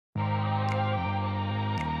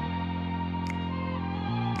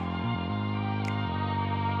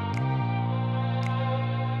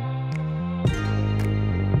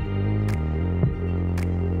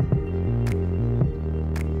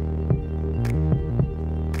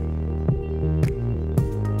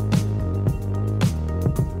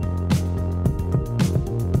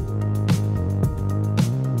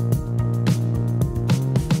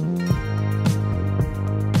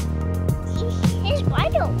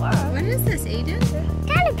worm. What is this, Aiden?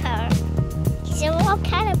 Caterpillar. He's a little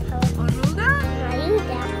caterpillar. Oruga?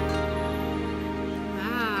 Marina.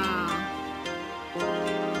 Wow.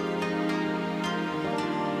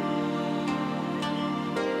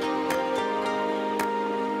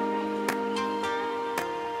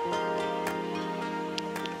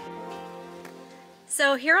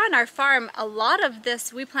 So here on our farm, a lot of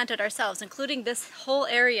this we planted ourselves, including this whole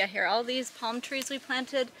area here. All these palm trees we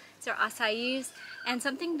planted, these are acai, and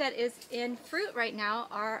something that is in fruit right now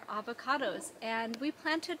are avocados. And we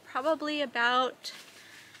planted probably about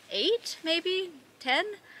 8, maybe 10,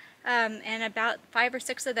 and about 5 or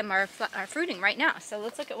 6 of them are fruiting right now. So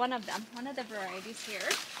let's look at one of them, one of the varieties here.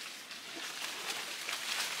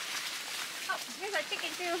 Oh, here's our chicken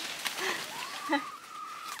too.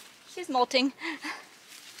 She's molting.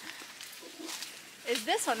 Is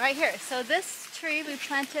this one right here. So this tree we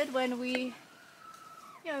planted when we,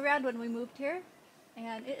 around when we moved here,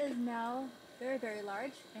 and it is now very, very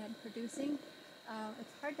large and producing.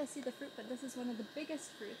 It's hard to see the fruit, but this is one of the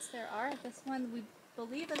biggest fruits there are. This one we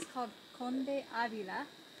believe is called Conde Avila,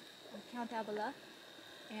 Count Avila,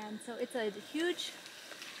 and so it's a huge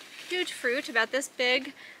fruit, about this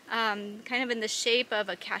big, kind of in the shape of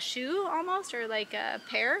a cashew almost, or like a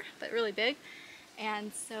pear, but really big.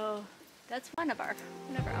 And so that's one of our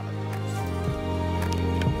avocados.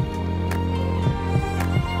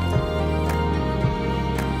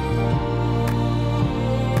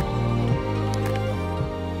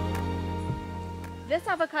 This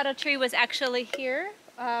avocado tree was actually here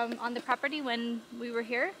on the property when we were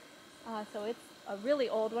here, so it's a really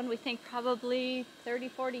old one. We think probably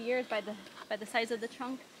 30-40 years by the size of the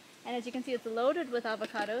trunk, and as you can see, it's loaded with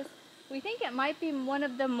avocados. We think it might be one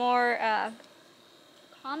of the more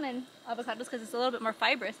common avocados because it's a little bit more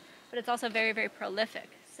fibrous, but it's also very, very prolific.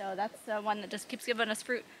 So that's the one that just keeps giving us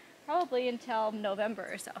fruit probably until November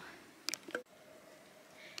or so.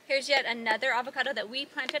 Here's yet another avocado that we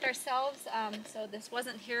planted ourselves. So this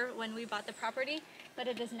wasn't here when we bought the property, but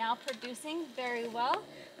it is now producing very well.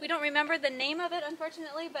 We don't remember the name of it,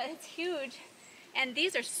 unfortunately, but it's huge. And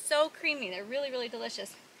these are so creamy. They're really, really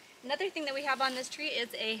delicious. Another thing that we have on this tree is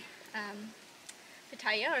a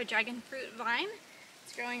pitaya, or dragon fruit vine.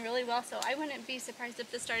 It's growing really well, so I wouldn't be surprised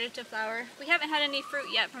if this started to flower. We haven't had any fruit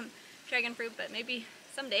yet from dragon fruit, but maybe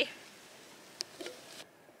someday.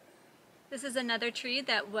 This is another tree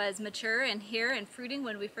that was mature and here and fruiting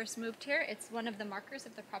when we first moved here. It's one of the markers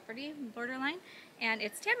of the property borderline, and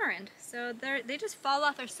it's tamarind. So they just fall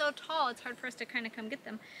off. They're so tall, it's hard for us to kind of come get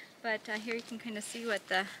them. But here you can kind of see what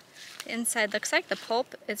the inside looks like. The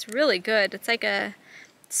pulp, it's really good. It's like a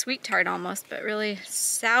sweet tart almost, but really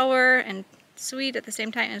sour and sweet at the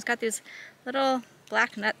same time. And it's got these little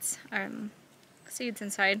black nuts, seeds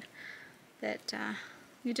inside that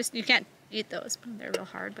you can't eat those. They're real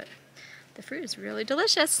hard, but the fruit is really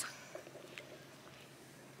delicious.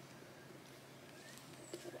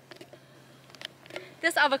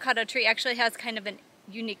 This avocado tree actually has kind of a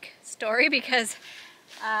unique story because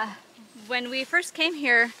when we first came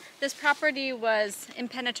here, this property was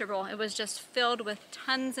impenetrable. It was just filled with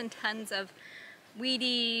tons and tons of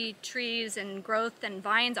weedy trees and growth and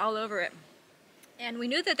vines all over it. And we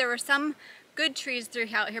knew that there were some good trees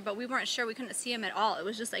throughout here, but we weren't sure. We couldn't see them at all. It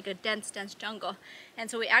was just like a dense jungle.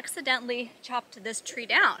 And so we accidentally chopped this tree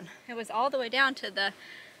down. It was all the way down to the,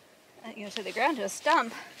 to the ground, to a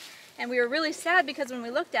stump. And we were really sad because when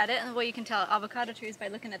we looked at it, and the way you can tell avocado trees by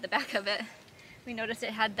looking at the back of it, we noticed it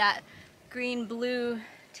had that green-blue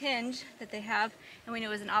tinge that they have, and we knew it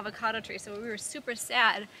was an avocado tree, so we were super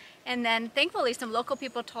sad. And then thankfully some local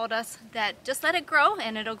people told us that just let it grow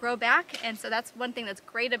and it'll grow back. And so that's one thing that's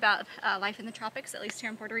great about life in the tropics, at least here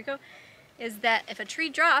in Puerto Rico, is that if a tree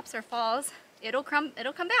drops or falls, it'll come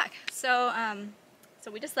back. So so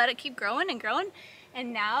we just let it keep growing and growing,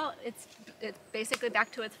 and now it's basically back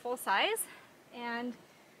to its full size. And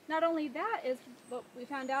not only that, is what we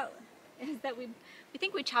found out is that we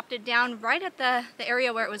think we chopped it down right at the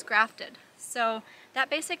area where it was grafted. So that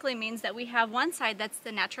basically means that we have one side that's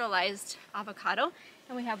the naturalized avocado,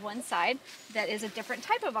 and we have one side that is a different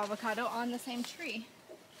type of avocado on the same tree.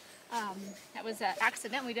 That was an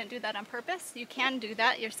accident. We didn't do that on purpose. You can do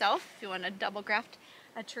that yourself if you want to double graft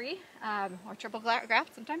a tree, or triple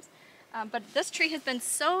graft sometimes. But this tree has been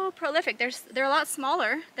so prolific. They're a lot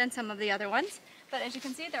smaller than some of the other ones, but as you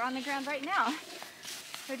can see, they're on the ground right now.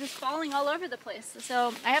 They're just falling all over the place.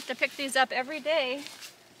 So I have to pick these up every day,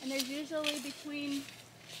 and there's usually between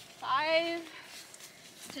 5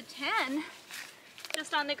 to 10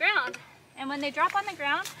 just on the ground. And when they drop on the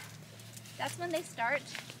ground, that's when they start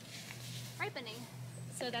ripening.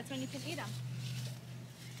 So that's when you can eat them.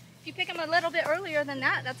 If you pick them a little bit earlier than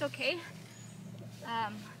that, that's okay.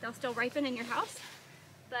 They'll still ripen in your house,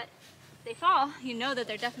 but if they fall, you know that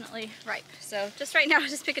they're definitely ripe. So just right now, I'm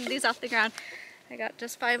just picking these off the ground. I got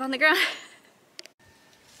just 5 on the ground.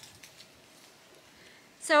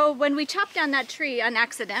 So when we chopped down that tree on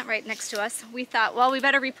accident right next to us, we thought, well, we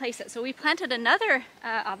better replace it. So we planted another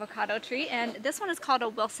avocado tree, and this one is called a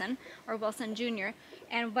Wilson, or Wilson Jr.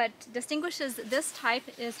 And what distinguishes this type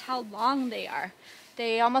is how long they are.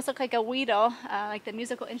 They almost look like a weedle, like the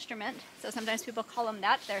musical instrument. So sometimes people call them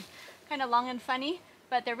that. They're kind of long and funny,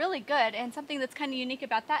 but they're really good. And something that's kind of unique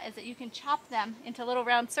about that is that you can chop them into little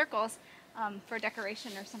round circles for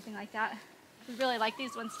decoration or something like that. We really like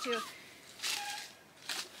these ones too.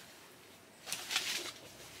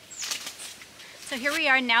 So here we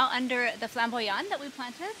are now under the flamboyant that we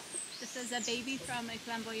planted. This is a baby from a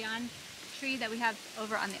flamboyant tree that we have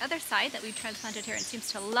over on the other side that we transplanted here, and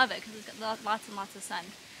seems to love it because it's got lots and lots of sun.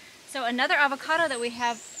 So another avocado that we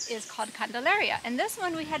have is called Candelaria, and this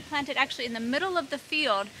one we had planted actually in the middle of the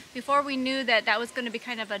field before we knew that that was going to be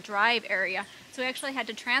kind of a drive area. So we actually had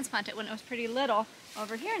to transplant it when it was pretty little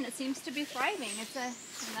over here, and it seems to be thriving. It's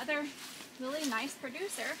another really nice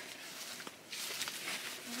producer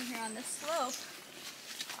over here on this slope.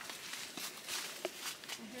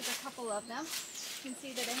 Here's a couple of them. You can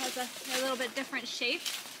see that it has a little bit different shape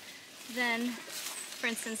than, for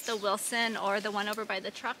instance, the Wilson or the one over by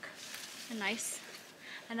the truck.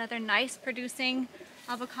 Another nice producing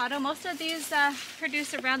avocado. Most of these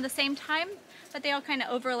produce around the same time, but they all kind of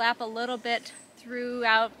overlap a little bit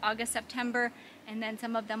throughout August, September, and then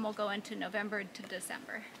some of them will go into November to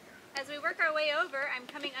December. As we work our way over, I'm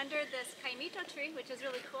coming under this caimito tree, which is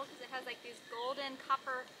really cool because it has like these golden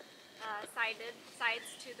copper sides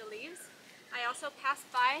to the leaves. I also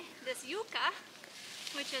passed by this yuca,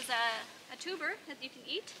 which is a tuber that you can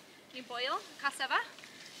eat. You boil cassava.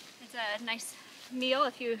 It's a nice meal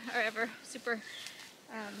if you are ever super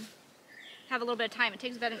have a little bit of time. It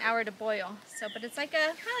takes about an hour to boil. So, but it's like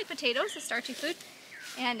kind of like potatoes, a starchy food,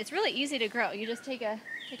 and it's really easy to grow. You just take a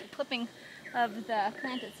clipping of the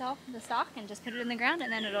plant itself, the stalk, and just put it in the ground,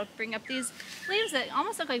 and then it'll bring up these leaves that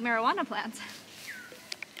almost look like marijuana plants.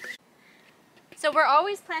 So we're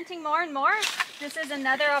always planting more and more. This is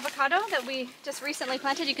another avocado that we just recently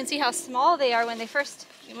planted. You can see how small they are when you first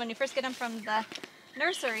get them from the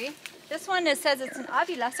nursery. This one, it says it's an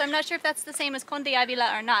Avila, so I'm not sure if that's the same as Conde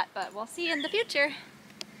Avila or not, but we'll see in the future.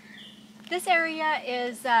 This area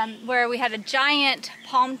is where we had a giant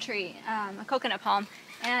palm tree, a coconut palm,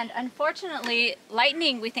 and unfortunately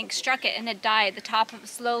lightning, we think, struck it and it died. The top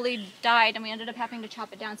slowly died and we ended up having to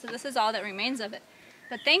chop it down, so this is all that remains of it.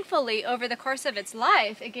 But thankfully, over the course of its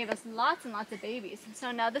life, it gave us lots and lots of babies.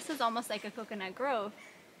 So now this is almost like a coconut grove.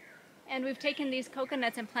 And we've taken these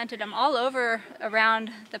coconuts and planted them all over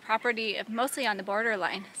around the property, mostly on the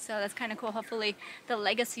borderline. So that's kind of cool. Hopefully the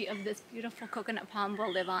legacy of this beautiful coconut palm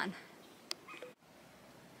will live on.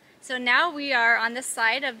 So now we are on this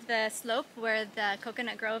side of the slope where the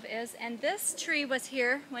coconut grove is. And this tree was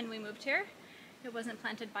here when we moved here. It wasn't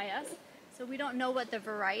planted by us. So we don't know what the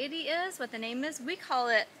variety is, what the name is. We call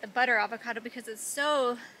it a butter avocado because it's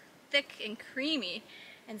so thick and creamy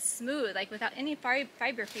and smooth, like without any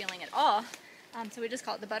fiber feeling at all. So we just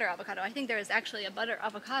call it the butter avocado. I think there is actually a butter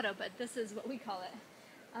avocado, but this is what we call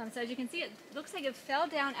it. So as you can see, it looks like it fell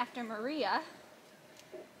down after Maria,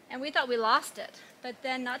 and we thought we lost it. But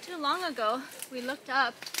then not too long ago, we looked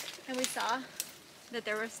up and we saw that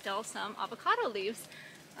there were still some avocado leaves.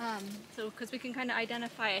 So because we can kind of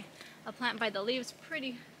identify a plant by the leaves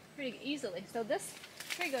pretty easily. So this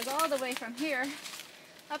tree goes all the way from here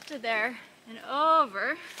up to there and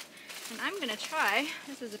over, and I'm gonna try,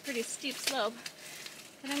 this is a pretty steep slope,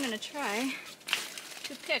 but I'm gonna try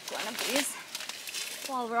to pick one of these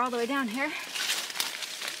while we're all the way down here.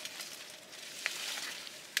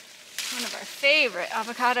 One of our favorite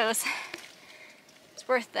avocados. It's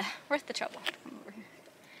worth the trouble.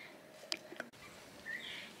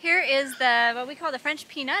 Here is what we call the French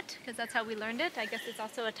peanut, because that's how we learned it. I guess it's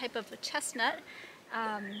also a type of a chestnut.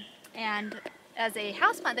 And as a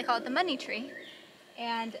houseplant, they call it the money tree.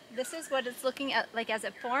 And this is what it's looking at like as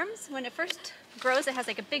it forms. When it first grows, it has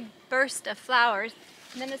like a big burst of flowers,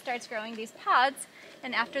 and then it starts growing these pods.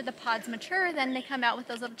 And after the pods mature, then they come out with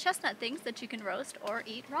those little chestnut things that you can roast or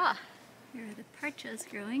eat raw. Here are the parchas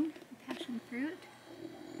growing, the passion fruit.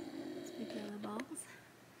 These big yellow balls.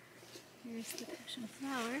 Here's the passion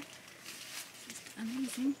flower. Just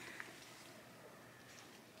amazing.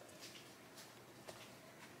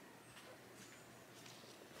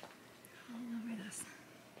 All over this.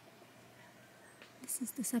 This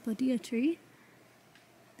is the sapodilla tree.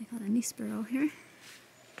 They call it a nispero here.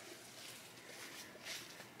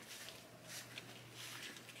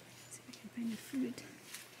 kind of fruit.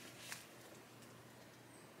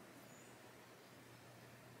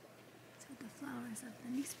 So the flowers of the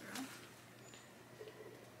Misc.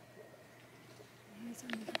 Here's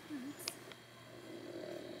one of the plants.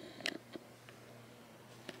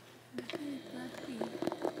 A big black bee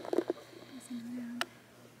buzzing around.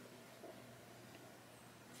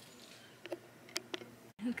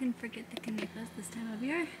 Who can forget the canefas this time of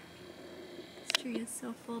year? This tree is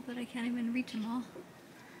so full, but I can't even reach them all.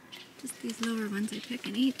 Just these lower ones I pick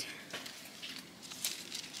and eat.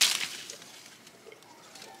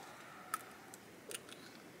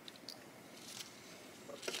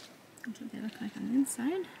 That's what they look like on the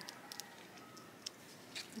inside.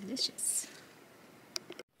 Delicious.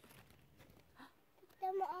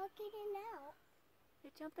 Them all getting out.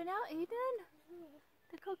 They're jumping out, Aiden?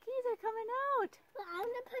 The coquis are coming out. But I'm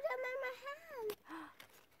gonna put them in my hand.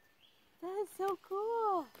 That is so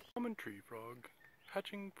cool. Common tree frog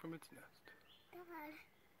hatching from its nest. Dad.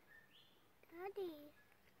 Daddy.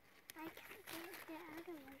 I can't get the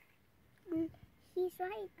other one. He's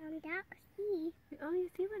right on that tree. Oh, you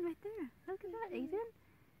see one right there. Look at that, Aiden.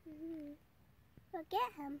 But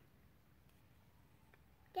get him.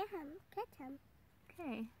 Get him. Catch him.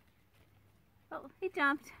 Okay. Oh, he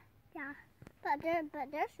jumped. Yeah. But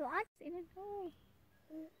there's lots. Aiden, oh.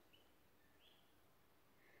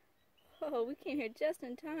 Oh, we came here just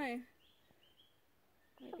in time.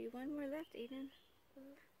 Maybe one more left, Aiden.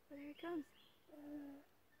 Oh, there it comes. There's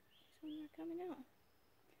one more coming out.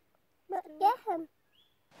 But get him.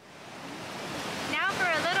 Now for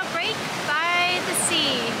a little break by the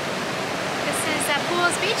sea. This is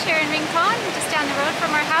Pools Beach here in Rincon, just down the road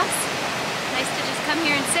from our house. Nice to just come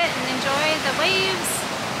here and sit and enjoy the waves,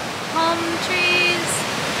 palm trees,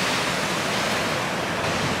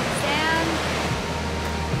 sand.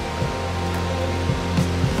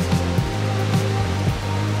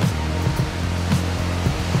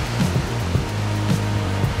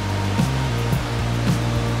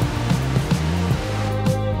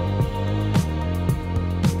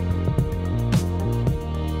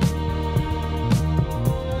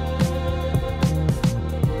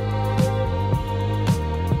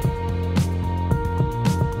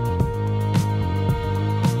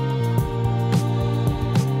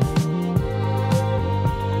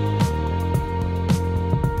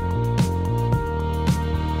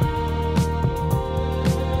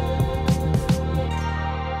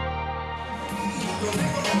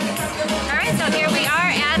 Alright, so here we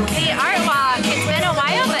are at the Art Walk. It's been a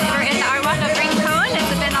while, but we're in the Art Walk of Rincon.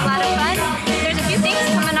 It's been a lot of fun. There's a few things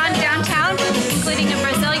coming on downtown, including a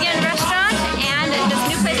Brazilian restaurant and this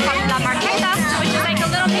new place called La Marqueta, which is like a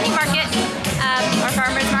little mini market, or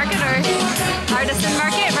farmer's market, or artisan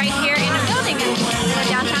market right here in a building in the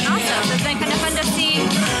downtown also. So it's been kind of fun to see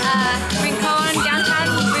Rincon downtown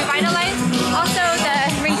revitalized. Also, the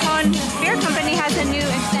Rincon Beer Company has a new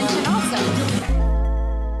extension also.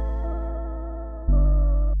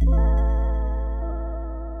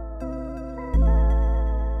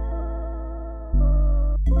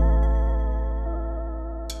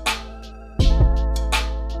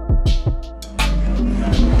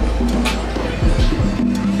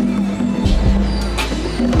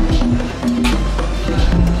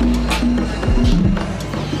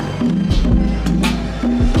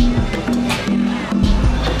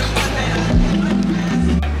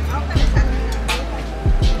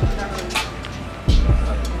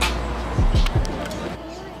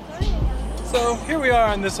 So here we are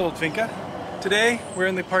on this old finca. Today we're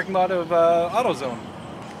in the parking lot of AutoZone.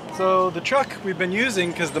 So the truck we've been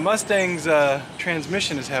using, because the Mustang's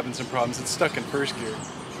transmission is having some problems, it's stuck in first gear.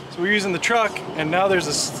 So we're using the truck, and now there's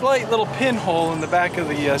a slight little pinhole in the back of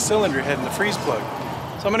the cylinder head in the freeze plug.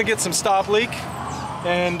 So I'm going to get some stop leak,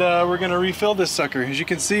 and we're going to refill this sucker. As you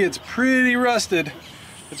can see, it's pretty rusted.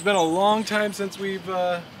 It's been a long time since we've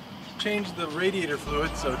changed the radiator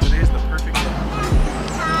fluid, so today's the perfect day.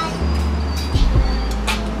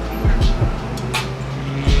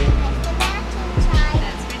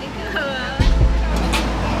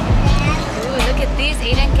 These,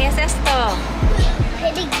 Aiden, ¿qué es esto?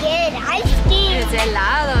 Pretty good ice cream. It's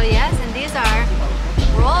helado, yes, and these are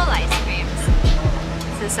roll ice creams.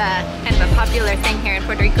 This is kind of a popular thing here in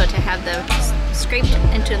Puerto Rico to have the scraped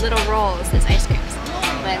into little rolls as ice creams.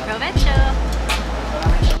 Buen provecho!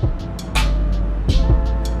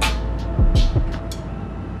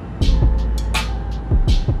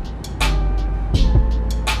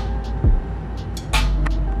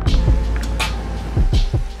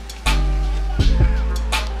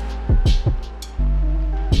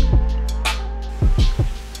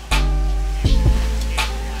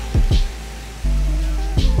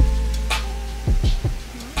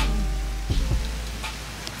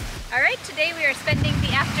 Alright, today we are spending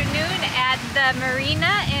the afternoon at the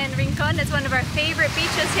marina in Rincon. It's one of our favorite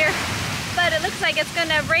beaches here, but it looks like it's going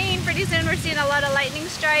to rain pretty soon. We're seeing a lot of lightning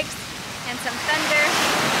strikes and some thunder.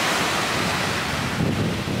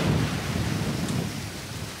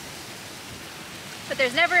 But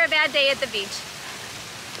there's never a bad day at the beach.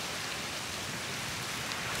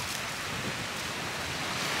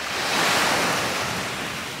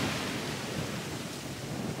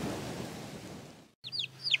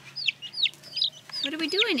 What are we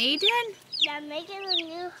doing, Aiden? I'm making a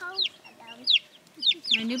new home for them.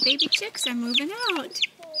 Our new baby chicks are moving out.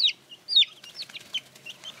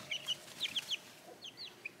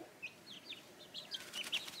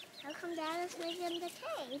 How come Dad is making the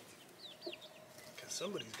cage? Because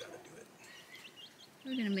somebody's got to do it.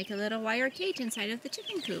 We're going to make a little wire cage inside of the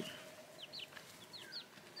chicken coop.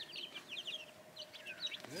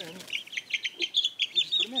 And then you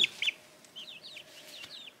just put them in.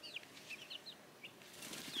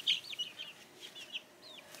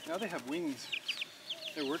 Now they have wings.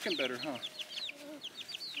 They're working better, huh?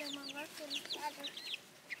 They're working better.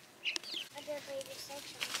 Other baby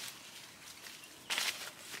sections.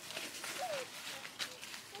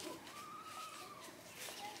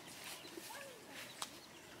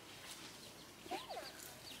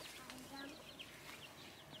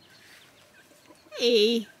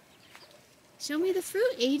 Hey, show me the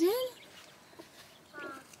fruit, Aiden.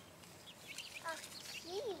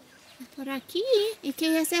 Por aquí. ¿Y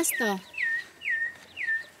qué es esto?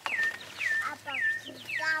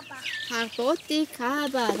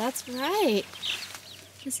 Jaboticaba. That's right.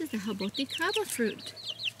 This is the jaboticaba fruit.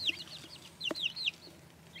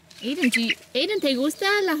 Aiden, ¿te gusta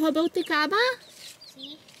la jaboticaba?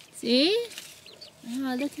 Sí. See?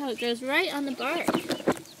 Oh, look how it goes right on the bark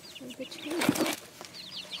of the tree.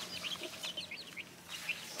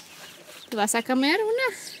 ¿Tú vas a comer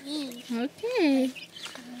una? Sí. Okay.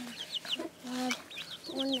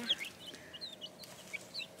 Una.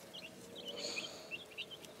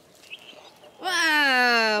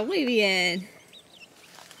 ¡Wow! Muy bien.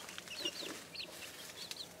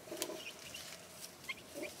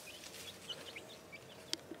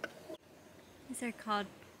 These are called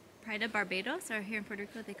Pride of Barbados, or here in Puerto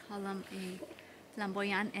Rico they call them a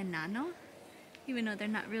flamboyant enano, even though they're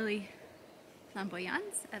not really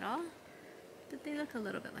flamboyants at all, but they look a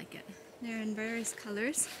little bit like it. They're in various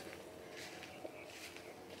colors.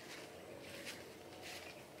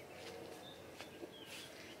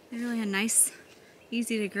 They're really a nice,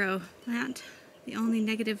 easy to grow plant. The only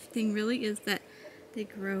negative thing really is that they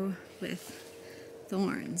grow with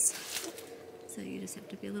thorns. So you just have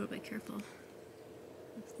to be a little bit careful of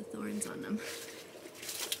the thorns on them.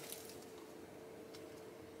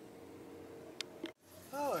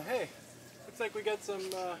 Oh, hey. Looks like we got some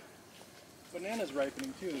bananas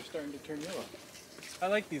ripening too. They're starting to turn yellow. I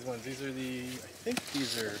like these ones. These are I think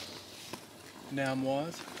these are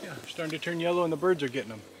Namois. Yeah, they're starting to turn yellow and the birds are getting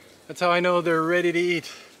them. That's how I know they're ready to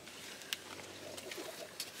eat.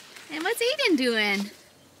 And what's Aiden doing?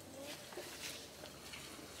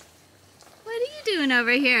 What are you doing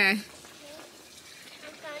over here?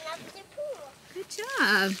 I'm going up the pool. Good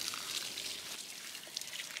job.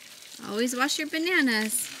 Always wash your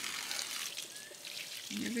bananas.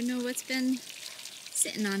 You never know what's been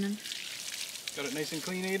sitting on them. Got it nice and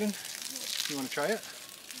clean, Aiden? You want to try it?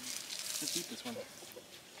 Let's eat this one.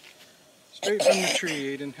 Straight from the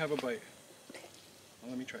tree, Aiden. Have a bite. Well,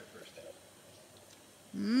 let me try it first.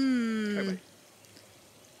 Mmm. Try a bite.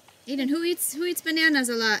 Aiden, who eats bananas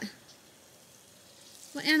a lot?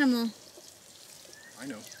 What animal? I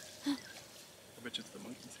know. I bet you it's the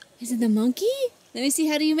monkeys. Is it the monkey? Let me see,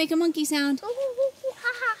 how do you make a monkey sound?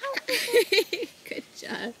 Good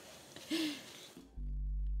job.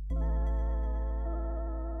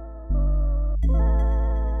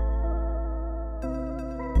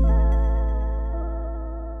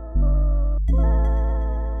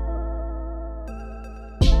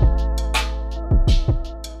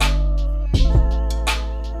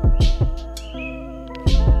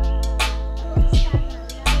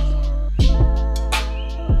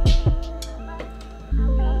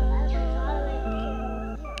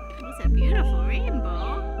 It's a beautiful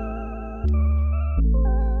rainbow.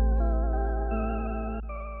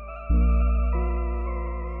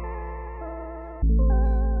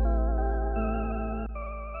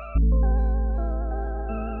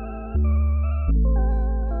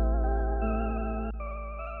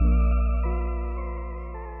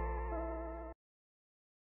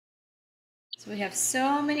 So we have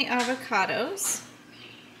so many avocados.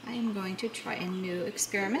 I am going to try a new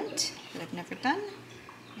experiment that I've never done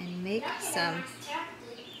and make some.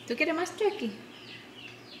 ¿Tú quieres más turkey?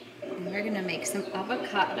 And we're gonna make some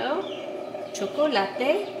avocado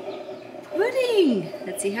chocolate pudding.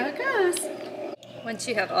 Let's see how it goes. Once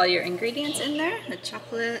you have all your ingredients in there, the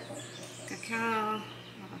chocolate, cacao,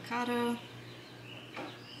 avocado,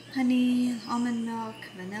 honey, almond milk,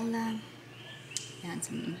 vanilla, and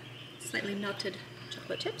some slightly melted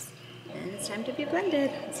chocolate chips, and it's time to be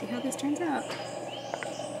blended. Let's see how this turns out.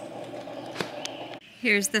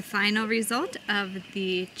 Here's the final result of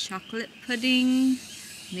the chocolate pudding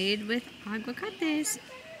made with aguacates.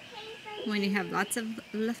 When you have lots of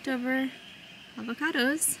leftover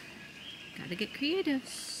avocados, gotta get creative.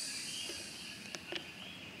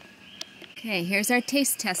 Okay, here's our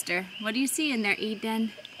taste tester. What do you see in there,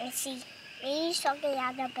 Eden? Let's see. Baby chocolate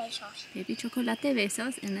besos. Baby chocolate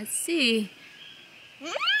besos, and let's see.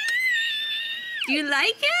 Do you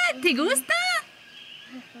like it? ¿Te gusta?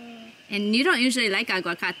 And you don't usually like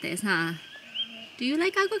aguacates, huh? Do you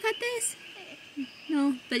like aguacates?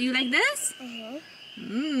 No, but you like this?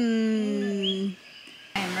 Mmm.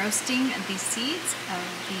 I am roasting the seeds of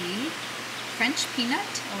the French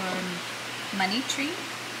peanut or money tree.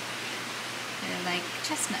 They're like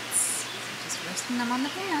chestnuts. So just roasting them on the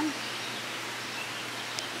pan.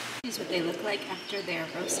 Here's what they look like after they're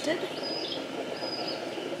roasted.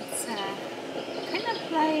 It's kind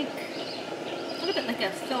of like a little bit like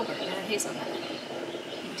a filbert or a hazelnut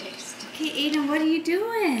in taste. Okay, Aiden, what are you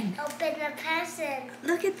doing? Open the present.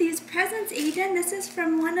 Look at these presents, Aiden. This is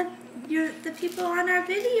from one of the people on our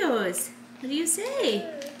videos. What do you say?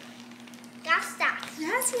 Gracias.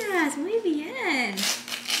 Gracias, muy bien.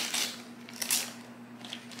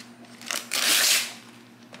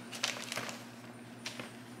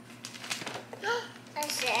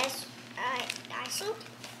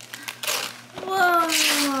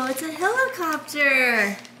 Whoa, it's a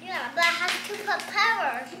helicopter. Yeah, but I have to put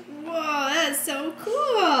power. Whoa, that's so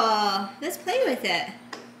cool. Let's play with it.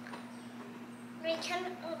 We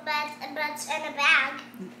can, but it's in a bag.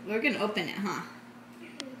 We're gonna open it, huh?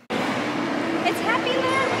 It's Happy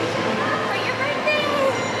Land for your birthday.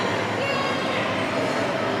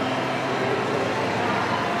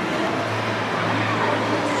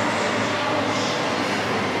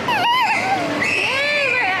 Yay,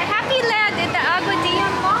 we're at Happy Land in the Agua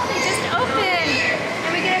Diem Mall. It just opened. And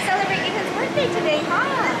we're gonna celebrate Ethan's birthday today, huh?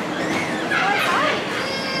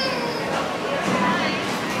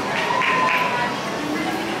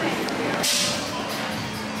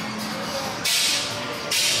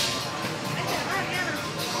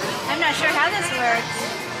 I'm not sure how this works.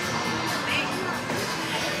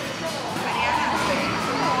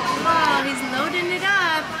 Whoa, he's loading it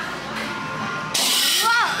up.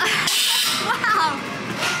 Whoa! Wow!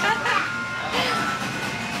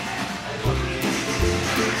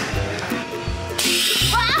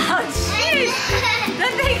 Wow, jeez!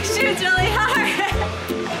 That thing shoots really hard.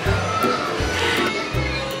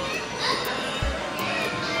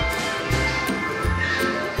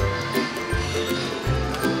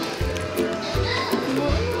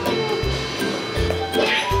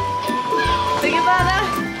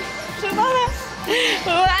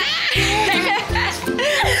 Here it comes.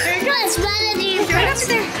 Right up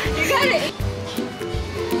there. You got it.